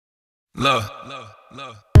Love, love,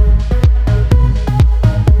 love.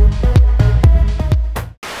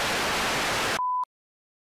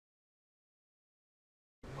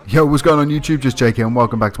 Yo, what's going on YouTube? Just JK and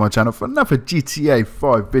welcome back to my channel for another GTA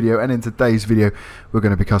 5 video. And in today's video we're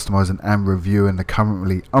going to be customizing and reviewing the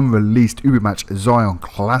currently unreleased Ubermacht Zion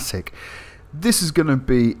Classic. This is going to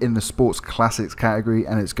be in the Sports Classics category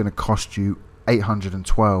and it's going to cost you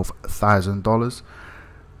 $812,000.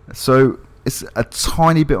 So it's a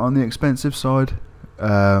tiny bit on the expensive side,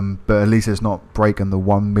 but at least it's not breaking the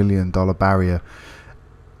 $1 million barrier.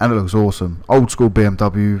 And it looks awesome. Old school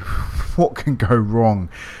BMW. What can go wrong?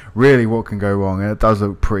 Really, what can go wrong? And it does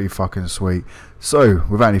look pretty fucking sweet. So,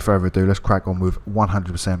 without any further ado, let's crack on with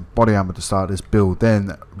 100% body armor to start this build.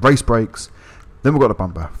 Then race brakes. Then we've got the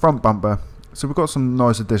bumper, front bumper. So we've got some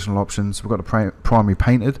nice additional options. We've got the primary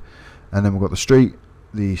painted, and then we've got the street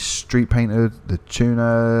painted, the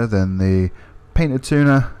tuner, then the painted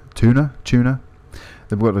tuner. Then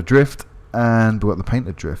we've got the drift, and we've got the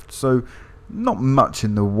painted drift. So not much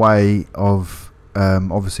in the way of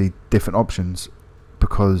obviously different options,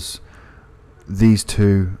 because these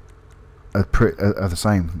two are the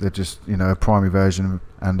same. They're just, you know, a primary version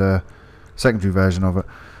and a secondary version of it.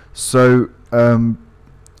 So I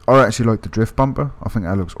actually like the drift bumper. I think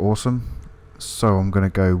that looks awesome, so I'm going to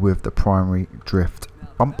go with the primary drift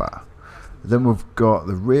bumper. Then we've got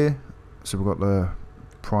the rear, so we've got the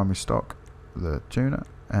primary stock, the tuner,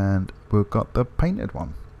 and we've got the painted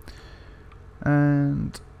one.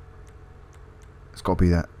 And it's got to be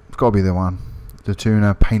that. It's got to be the one. The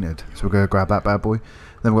tuner painted. So we're going to grab that bad boy.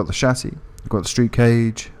 Then we've got the chassis. We've got the street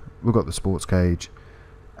cage. We've got the sports cage.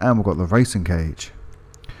 And we've got the racing cage.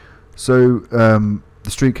 So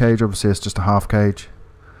the street cage, obviously, is just a half cage.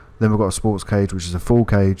 Then we've got a sports cage, which is a full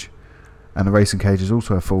cage. And the racing cage is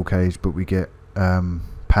also a full cage, but we get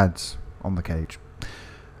pads on the cage.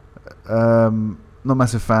 Not a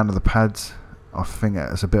massive fan of the pads. I think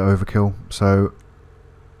it's a bit overkill, so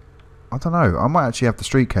I don't know. I might actually have the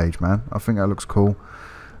street cage, man. I think that looks cool.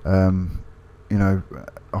 You know,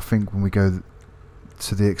 I think when we go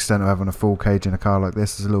to the extent of having a full cage in a car like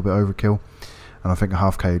this is a little bit overkill, and I think a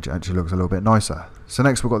half cage actually looks a little bit nicer. So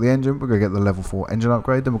next we've got the engine. We're going to get the level 4 engine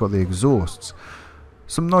upgrade. Then we've got the exhausts.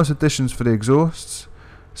 Some nice additions for the exhausts.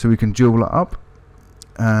 So we can jewel it up,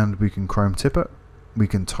 and we can chrome tip it. We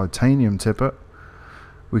can titanium tip it.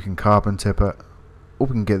 We can carbon tip it, or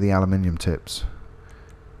we can get the aluminium tips.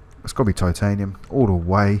 It's got to be titanium all the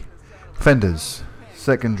way. Fenders,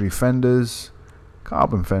 secondary fenders,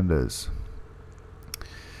 carbon fenders.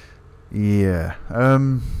 Yeah,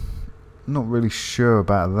 not really sure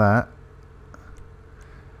about that.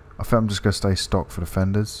 I think I'm just going to stay stock for the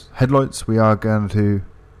fenders. Headlights, we are going to...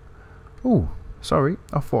 Oh, sorry,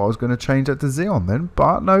 I thought I was going to change that to Xeon then,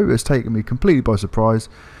 but no, it's taken me completely by surprise.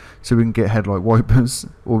 So we can get headlight wipers,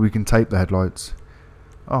 or we can tape the headlights.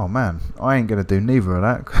 Oh man, I ain't going to do neither of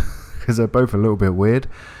that, because they're both a little bit weird.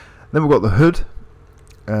 Then we've got the hood,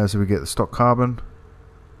 so we get the stock carbon,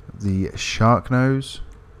 the shark nose.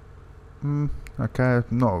 Okay,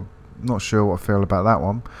 not sure what I feel about that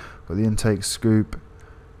one. Got the intake scoop.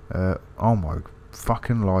 Oh my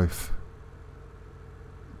fucking life.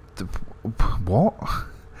 What?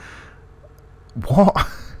 What?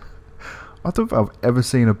 I don't think I've ever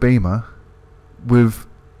seen a Beamer with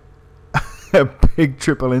a big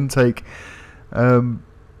triple intake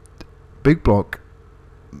big block.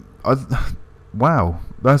 Wow,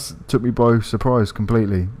 that took me by surprise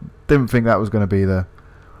completely. Didn't think that was going to be there.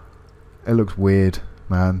 It looks weird,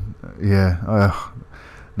 man. Yeah,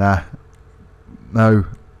 nah, no.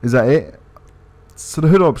 Is that it? So the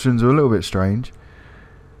hood options are a little bit strange.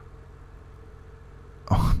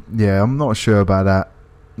 Oh, yeah, I'm not sure about that.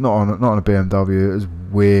 Not on a BMW. It was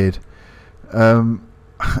weird. I'm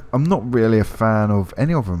not really a fan of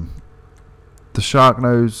any of them. The shark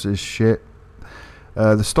nose is shit.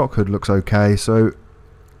 The stock hood looks okay. So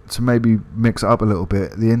to maybe mix it up a little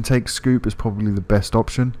bit, the intake scoop is probably the best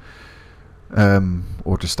option.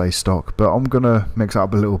 Or just stay stock. But I'm gonna mix it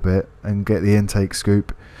up a little bit and get the intake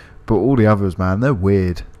scoop. But all the others, man, they're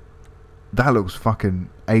weird. That looks fucking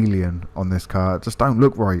alien on this car. It just don't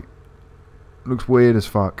look right. Looks weird as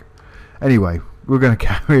fuck. Anyway, we're going to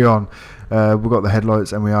carry on. We've got the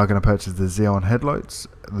headlights, and we are going to purchase the Xeon headlights.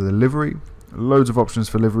 The livery. Loads of options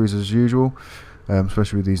for liveries as usual.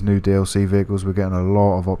 Especially with these new DLC vehicles, we're getting a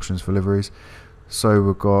lot of options for liveries. So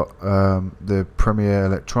we've got the Premier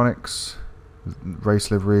Electronics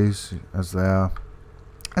race liveries as they are.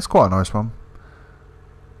 That's quite a nice one.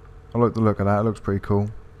 I like the look of that. It looks pretty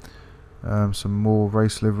cool. Some more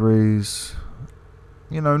race liveries.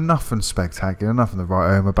 You know, nothing spectacular, nothing to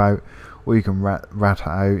write home about. or you can rat it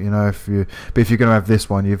out, you know. But if you're going to have this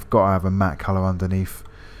one, you've got to have a matte colour underneath,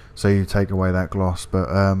 so you take away that gloss. But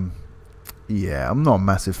yeah, I'm not a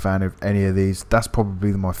massive fan of any of these. That's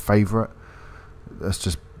probably my favourite. That's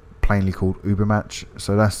just plainly called Ubermacht,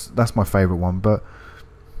 so that's my favourite one. But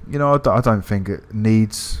you know, I don't think it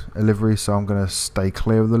needs a livery, so I'm going to stay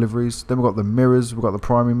clear of the liveries. Then we've got the mirrors, we've got the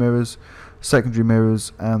primary mirrors, secondary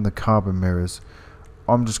mirrors, and the carbon mirrors.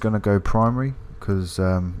 I'm just going to go primary because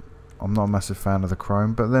I'm not a massive fan of the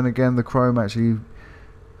chrome. But then again, the chrome actually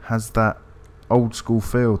has that old school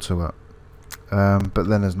feel to it. But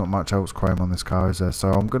then there's not much else chrome on this car, is there? So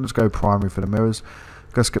I'm going to just go primary for the mirrors.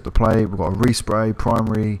 Go skip the plate. We've got a respray,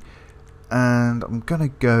 primary, and I'm going to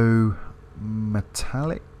go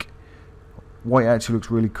metallic. White actually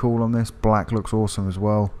looks really cool on this. Black looks awesome as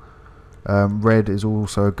well. Red is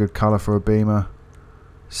also a good colour for a Beamer.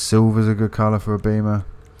 Silver's a good colour for a Beamer.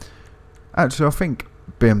 Actually, I think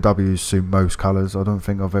BMWs suit most colours. I don't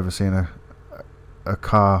think I've ever seen a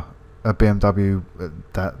BMW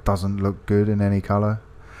that doesn't look good in any colour.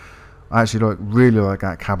 I actually really like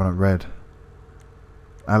that cabinet red.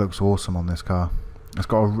 That looks awesome on this car. It's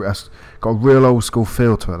got a real old school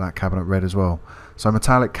feel to it, that cabinet red as well. So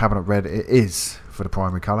metallic cabinet red it is for the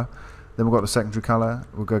primary colour. Then we've got the secondary colour.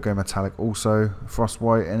 We're going to go metallic also, frost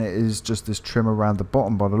white, and it is just this trim around the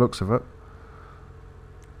bottom by the looks of it.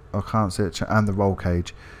 I can't see it, and the roll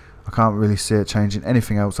cage. I can't really see it changing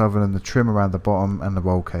anything else other than the trim around the bottom and the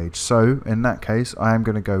roll cage. So in that case, I am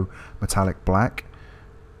going to go metallic black,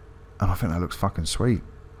 and I think that looks fucking sweet.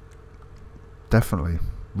 Definitely,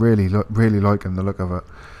 really liking the look of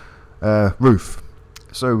it. Roof.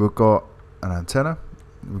 So we've got an antenna.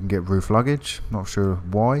 We can get roof luggage. Not sure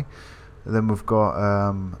why. Then we've got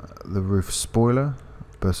the roof spoiler,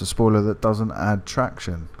 but it's a spoiler that doesn't add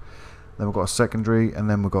traction. Then we've got a secondary, and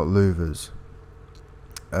then we've got louvers.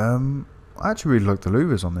 I actually really like the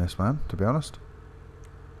louvers on this, man, to be honest.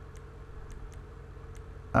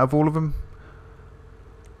 Out of all of them,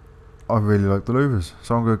 I really like the louvers,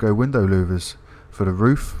 so I'm going to go window louvers for the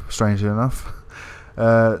roof, strangely enough.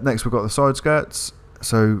 Next we've got the side skirts,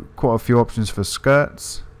 so quite a few options for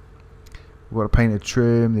skirts. We've got a painted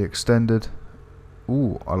trim, the extended.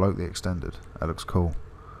 Ooh, I like the extended, that looks cool.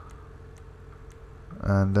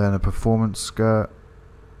 And then a performance skirt.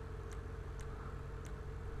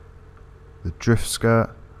 The drift skirt.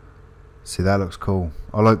 See, that looks cool.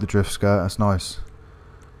 I like the drift skirt, that's nice.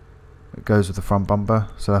 It goes with the front bumper,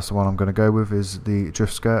 so that's the one I'm going to go with, is the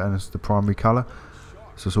drift skirt, and it's the primary colour.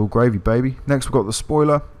 So it's all gravy, baby. Next we've got the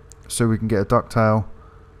spoiler, so we can get a ducktail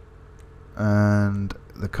and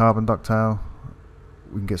the carbon ducktail.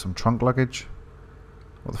 We can get some trunk luggage.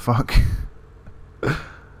 What the fuck?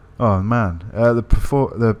 Oh man,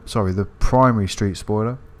 the primary street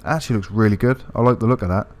spoiler actually looks really good. I like the look of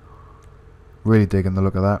that. Really digging the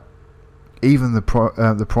look of that. Even the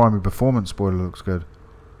primary performance spoiler looks good.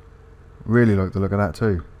 Really like the look of that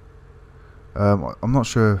too. I'm not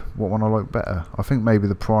sure what one I like better. I think maybe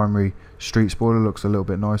the primary street spoiler looks a little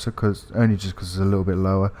bit nicer, only just because it's a little bit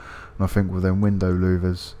lower. And I think with them window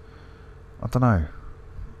louvers, I don't know.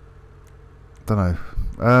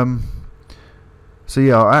 So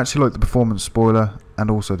yeah, I actually like the performance spoiler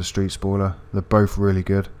and also the street spoiler. They're both really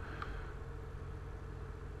good.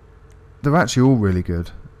 They're actually all really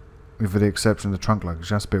good, with the exception of the trunk luggage.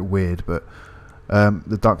 That's a bit weird, but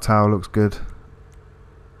the ducktail looks good.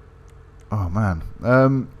 Oh man, I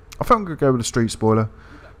think I'm gonna go with the street spoiler.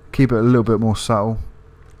 Keep it a little bit more subtle.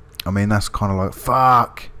 I mean, that's kind of like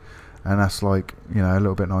fuck, and that's like, you know, a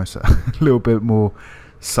little bit nicer, a little bit more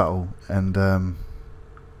subtle, and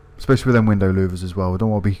especially with them window louvers as well. I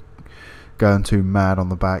don't want to be going too mad on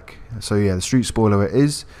the back. So yeah, the street spoiler it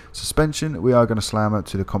is. Suspension, we are going to slam it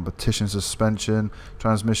to the competition suspension.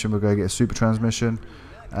 Transmission, we're going to get a super transmission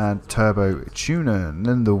and turbo tuner. And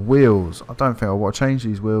then the wheels, I don't think I want to change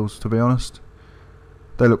these wheels, to be honest.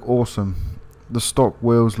 They look awesome. The stock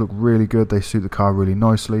wheels look really good. They suit the car really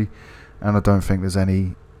nicely, and I don't think there's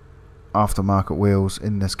any aftermarket wheels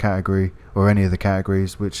in this category or any of the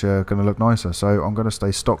categories which are going to look nicer. So I'm going to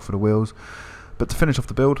stay stock for the wheels. But to finish off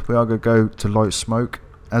the build, we are going to go to light smoke,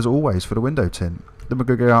 as always, for the window tint. Then we're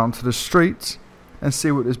going to go out onto the streets and see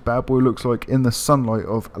what this bad boy looks like in the sunlight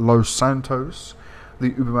of Los Santos, the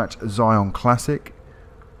Ubermacht Zion Classic.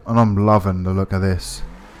 And I'm loving the look of this.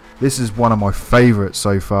 This is one of my favourites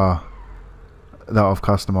so far that I've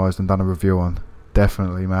customised and done a review on.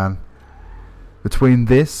 Definitely, man. Between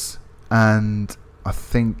this and I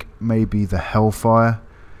think maybe the Hellfire,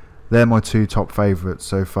 they're my two top favourites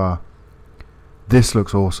so far. This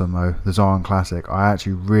looks awesome though, the Zion Classic. I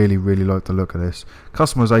actually really like the look of this.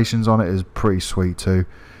 Customizations on it is pretty sweet too.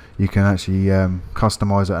 you can actually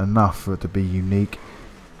customize it enough for it to be unique.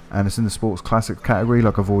 And it's in the sports classic category,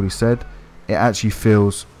 like I've already said. It actually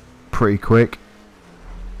feels pretty quick.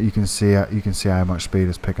 You can see how much speed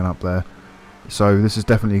it's picking up there. So this is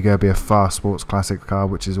definitely going to be a fast sports classic car,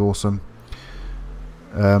 which is awesome.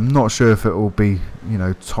 I'm not sure if it will be, you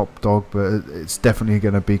know, top dog, but it's definitely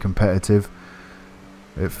going to be competitive.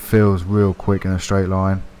 It feels real quick in a straight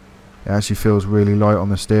line. It actually feels really light on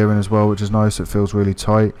the steering as well, which is nice. It feels really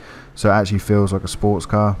tight, so it actually feels like a sports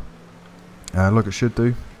car, like it should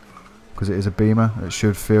do, because it is a Beamer. It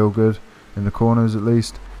should feel good in the corners at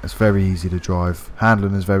least. It's very easy to drive.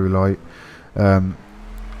 Handling is very light.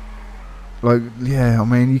 Like, yeah, I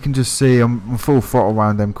mean, you can just see I'm full throttle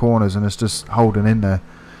around them corners, and it's just holding in there.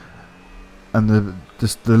 And the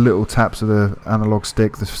little taps of the analog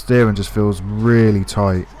stick, the steering just feels really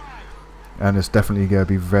tight, and it's definitely going to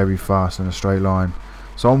be very fast in a straight line.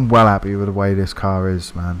 So I'm well happy with the way this car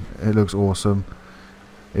is, man. It looks awesome.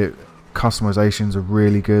 Customizations are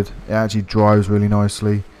really good. It actually drives really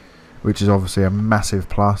nicely, which is obviously a massive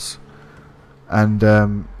plus. And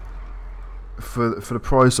for the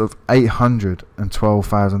price of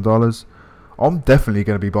 $812,000, I'm definitely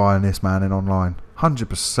going to be buying this, man, in online,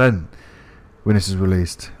 100%. When this is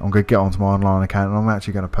released, I'm going to get onto my online account and I'm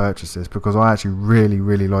actually going to purchase this, because I actually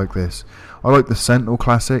really like this. I like the Sentinel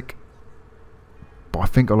Classic, but I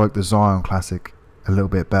think I like the Zion Classic a little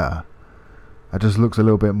bit better. It just looks a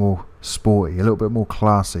little bit more sporty, a little bit more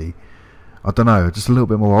classy. I don't know, just a little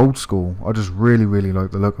bit more old school. I just really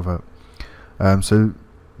like the look of it. So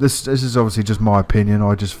this is obviously just my opinion.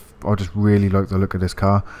 I just really like the look of this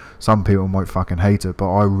car. Some people might fucking hate it,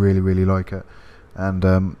 but I really like it. And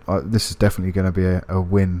this is definitely going to be a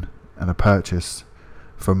win and a purchase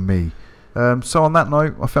from me. So on that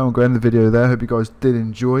note, I felt I'm going to end the video there. Hope you guys did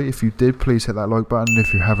enjoy. If you did, please hit that like button.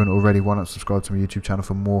 If you haven't already, why not subscribe to my YouTube channel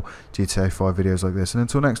for more GTA 5 videos like this. And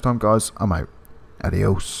until next time, guys, I'm out.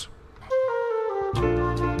 Adios.